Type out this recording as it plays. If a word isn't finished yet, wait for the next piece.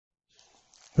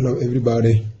Hello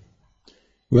everybody,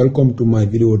 welcome to my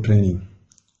video training.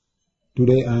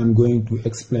 Today I am going to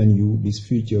explain you this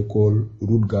feature called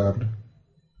root guard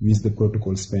with the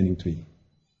protocol spanning tree,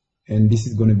 and this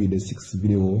is going to be the sixth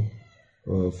video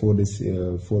for this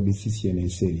CCNA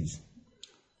series.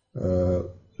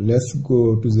 Let's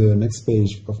go to the next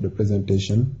page of the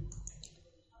presentation.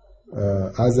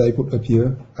 As I put up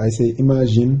here, I say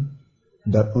imagine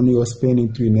that on your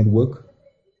spanning tree network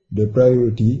the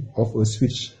priority of a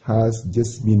switch has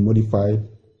just been modified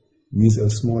with a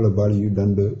smaller value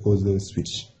than the other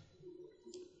switch.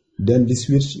 Then the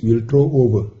switch will throw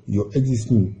over your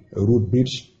existing root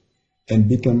bridge and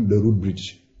become the root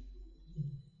bridge.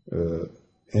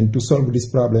 And to solve this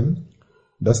problem,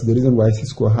 that's the reason why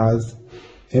Cisco has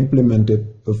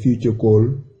implemented a feature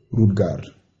called root guard.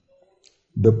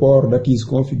 The port that is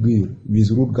configured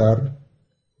with root guard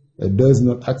does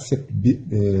not accept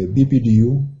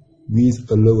BPDU with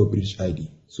a lower bridge ID.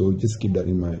 So just keep that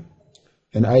in mind.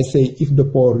 And I say if the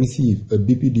port receives a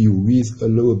BPDU with a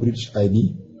lower bridge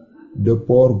ID, the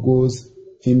port goes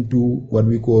into what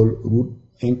we call root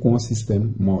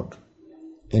inconsistent mode.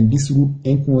 And this root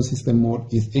inconsistent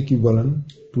mode is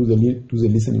equivalent to the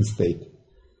listening state.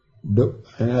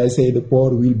 And I say the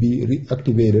port will be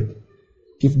reactivated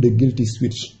if the guilty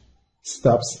switch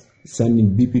stops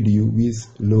sending BPDU with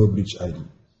lower bridge ID.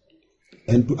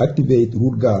 And to activate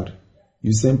root guard,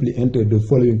 you simply enter the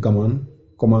following command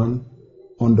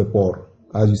on the port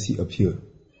as you see up here.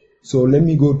 So let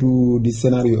me go to this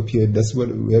scenario up here. That's where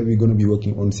we're going to be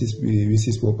working on with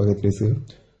Cisco Packet Tracer.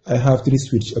 I have three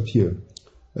switches up here.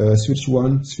 Switch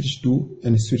 1, switch 2,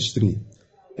 and switch 3.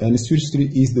 And switch 3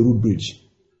 is the root bridge.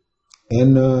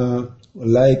 And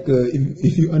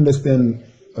if you understand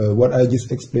what I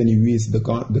just explained you with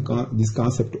this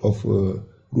concept of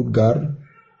root guard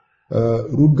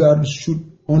should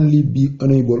only be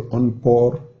enabled on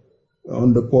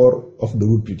the port of the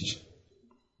root bridge.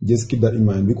 Just keep that in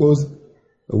mind, because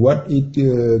what it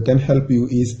can help you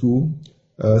is to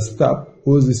stop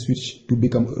all the switch to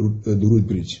become the root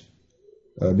bridge.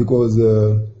 Because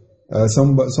a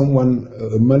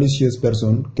malicious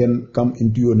person can come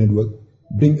into your network,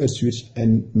 bring a switch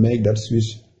and make that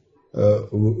switch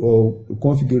or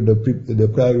configure the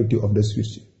priority of the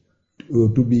switch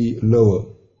to be lower,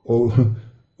 or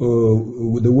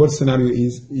the worst scenario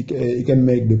is it can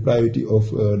make the priority of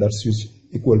that switch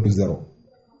equal to 0,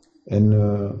 and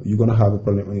you're gonna have a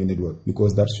problem on your network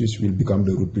because that switch will become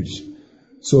the root bridge.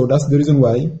 So that's the reason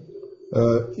why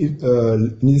in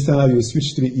this scenario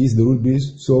switch 3 is the root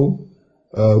bridge. So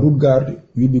root guard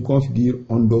will be configured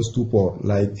on those two ports,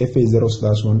 like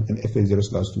FA0/1 and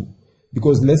FA0/2.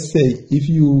 Because let's say if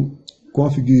you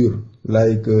configure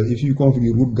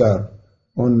root guard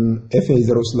on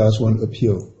FA0/1 up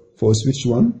here for switch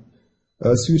 1,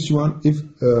 if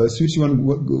switch 1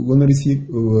 will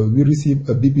receive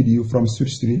a BPDU from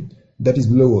switch 3 that is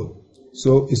lower,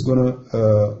 so it's gonna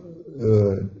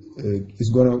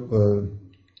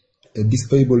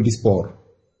disable this port,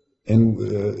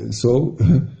 and so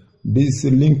this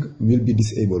link will be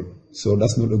disabled. So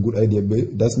that's not a good idea.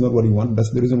 That's not what you want.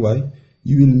 That's the reason why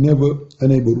you will never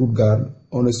enable root guard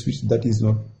on a switch that is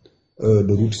not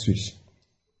the root switch.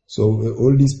 So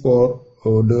all these port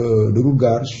or the root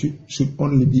guard should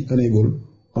only be enabled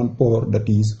on port that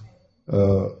is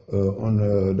on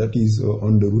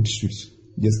the root switch.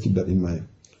 Just keep that in mind.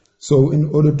 So in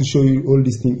order to show you all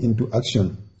these things into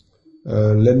action,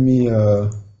 let me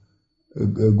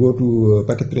go to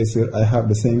Packet Tracer. I have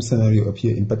the same scenario up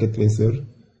here in Packet Tracer.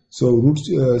 So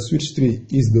switch 3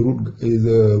 is the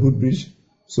root bridge.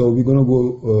 So we're gonna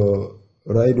go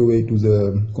right away to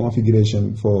the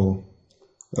configuration for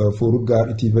root guard.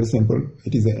 It is very simple.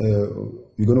 It is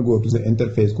we're gonna go to the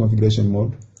interface configuration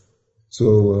mode.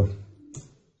 So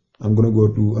I'm gonna go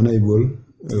to enable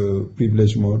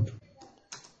privilege mode,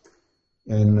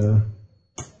 and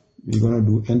we're gonna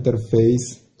do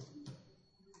interface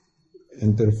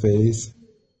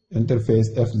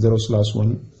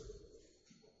F0/1.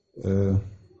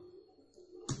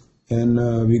 And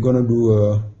we're gonna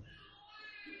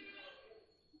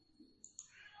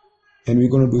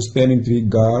do spanning tree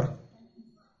guard,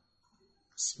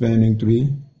 spanning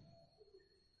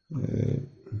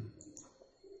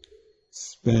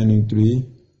tree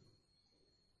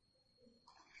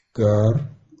guard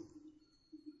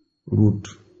root.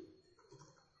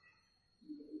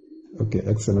 Okay,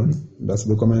 excellent. That's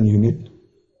the command unit,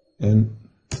 and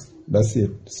that's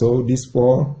it. So this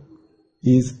port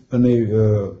is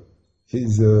enabled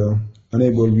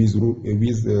with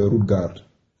root guard.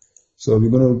 So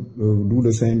we're going to do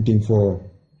the same thing for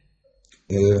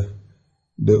the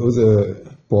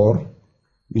other port.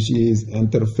 which is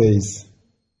interface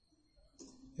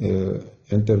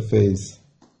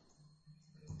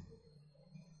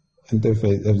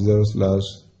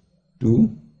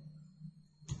f0/2.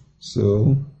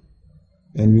 So,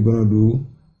 and we're gonna do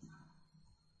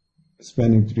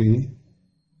spanning tree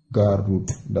gar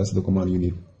root. That's the command you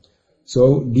need.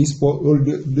 So these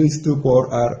two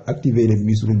ports are activated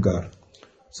with root gar.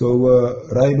 So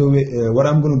right away, what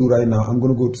I'm gonna do right now, I'm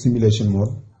gonna go to simulation mode,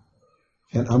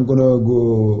 and I'm gonna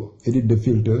go edit the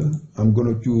filter. I'm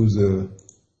gonna choose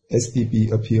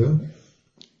STP up here,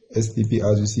 STP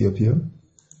as you see up here,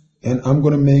 and I'm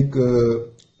gonna make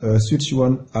switch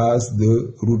 1 as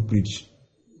the root bridge.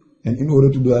 And in order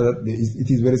to do that, it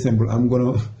is very simple. I'm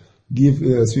gonna give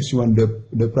switch 1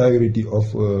 the priority of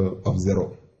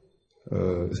 0.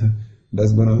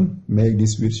 That's gonna make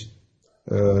this switch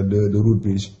the root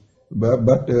bridge.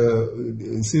 But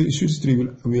switch 3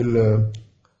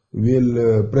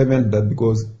 will prevent that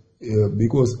because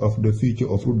of the feature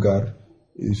of root guard.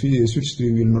 Switch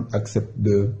 3 will not accept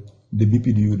the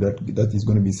BPDU that is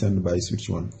going to be sent by switch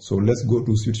 1. So let's go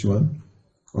to switch 1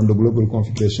 on the global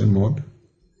configuration mode.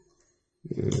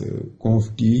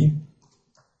 Conf key,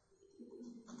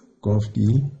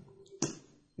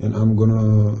 and I'm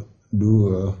gonna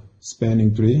do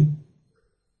spanning tree,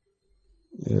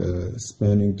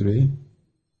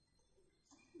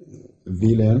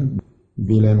 VLAN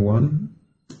 1.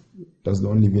 That's the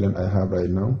only VLAN I have right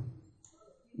now.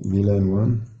 VLAN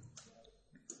 1,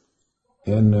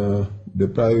 and the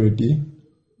priority,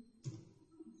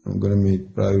 I'm gonna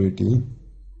make priority.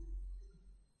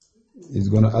 It's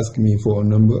gonna ask me for a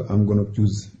number. I'm gonna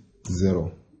choose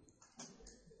 0,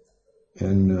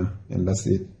 and that's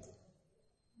it.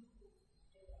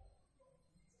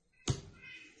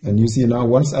 And you see now,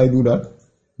 once I do that,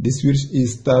 this switch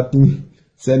is starting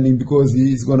sending, because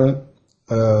he is gonna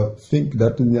think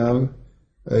that now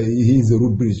he is a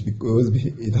root bridge because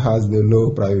it has the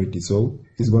low priority. So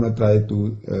it's gonna try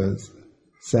to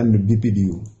send the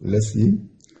BPDU. Let's see.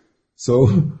 So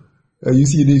you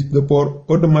see the port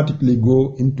automatically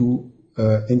go into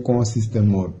inconsistent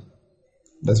mode.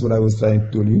 That's what I was trying to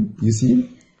tell you. You see,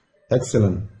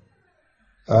 excellent.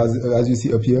 As you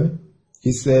see up here,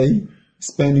 it say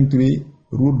spanning tree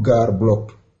root guard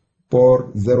blocked.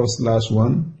 Port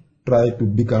 0/1 try to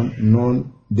become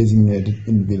non-designated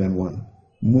in VLAN 1.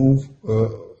 Move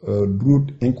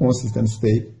root inconsistent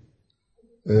state.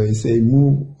 It say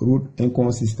move root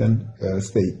inconsistent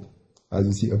state. As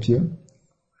you see up here.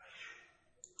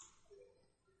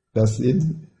 That's it.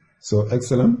 So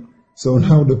excellent. So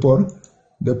now the port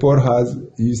has,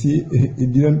 you see,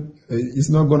 it's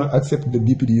not gonna accept the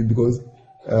BPDU because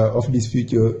of this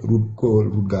feature root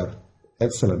guard.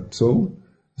 Excellent. So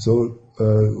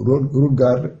root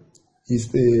guard is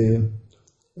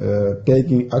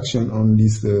taking action on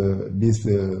this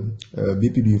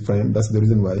BPDU frame. That's the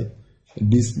reason why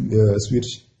this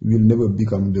switch will never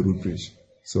become the root bridge.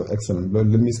 So excellent. Let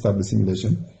me start the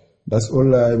simulation. That's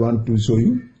all I want to show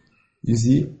you. You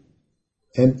see,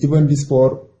 and even this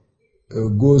port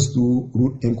goes to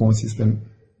root inconsistent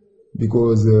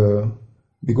because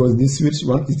this switch,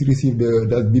 once it receives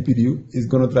that BPDU, is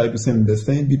gonna try to send the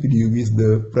same BPDU with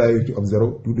the priority of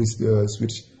 0 to this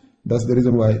switch. That's the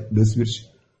reason why the switch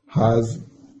has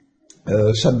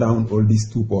shut down all these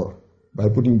two ports by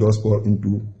putting those ports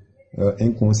into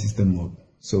inconsistent mode.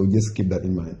 So just keep that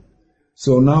in mind.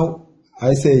 So now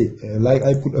I say, like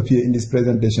I put up here in this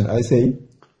presentation, I say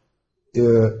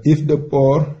if the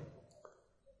port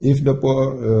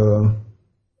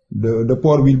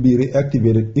will be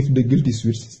reactivated if the guilty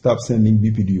switch stops sending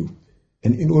BPDU.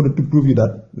 And in order to prove you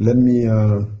that, let me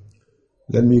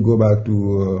go back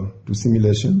to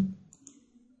simulation,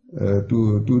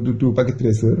 to packet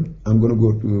tracer. I'm gonna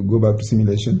go back to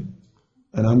simulation,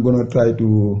 and I'm gonna try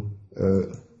to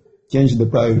change the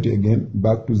priority again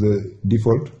back to the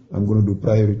default. I'm gonna do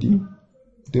priority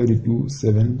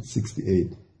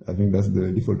 32,768. I think that's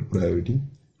the default priority.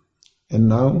 And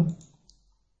now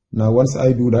once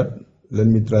I do that, let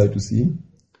me try to see.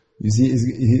 You see,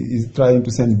 he's trying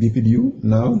to send BPDU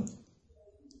now.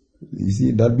 You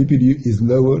see that BPDU is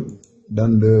lower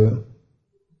than the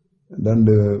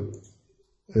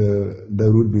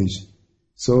root bridge.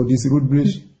 So this root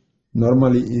bridge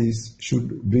normally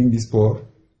should bring this port.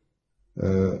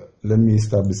 Let me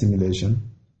stop the simulation.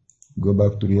 Go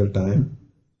back to real time.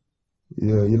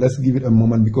 Let's give it a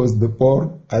moment, because the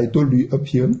port I told you up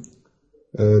here,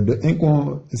 the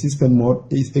inconsistent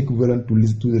mode is equivalent to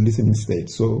the listening state.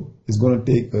 So it's going to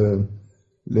take a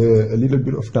little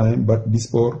bit of time, but this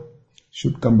port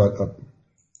should come back up.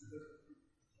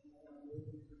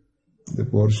 The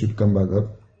port should come back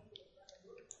up.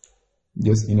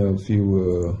 just in a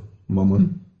few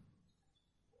moments.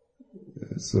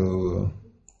 So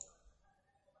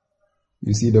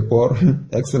you see the port,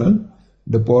 excellent.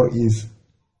 The port is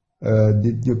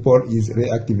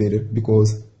reactivated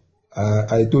because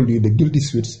I told you the guilty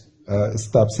switch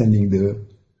stopped sending the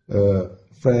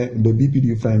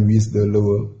BPDU frame with the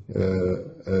lower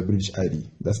British ID.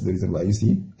 That's the reason why. You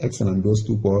see, excellent. Those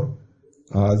two ports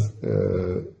has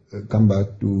come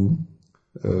back to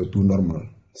normal.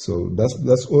 So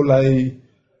that's all I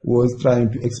was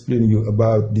trying to explain you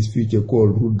about this feature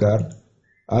called root guard.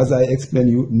 As I explained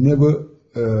you, never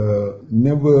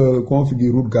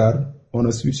configure root guard on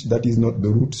a switch that is not the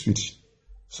root switch.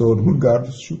 So the root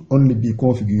guard should only be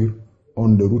configured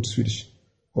on the root switch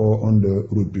or on the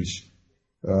root bridge,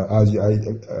 as I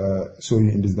show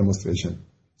you in this demonstration.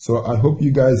 So I hope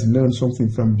you guys learned something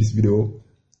from this video.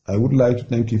 I would like to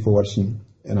thank you for watching,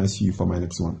 and I see you for my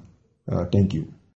next one. Thank you.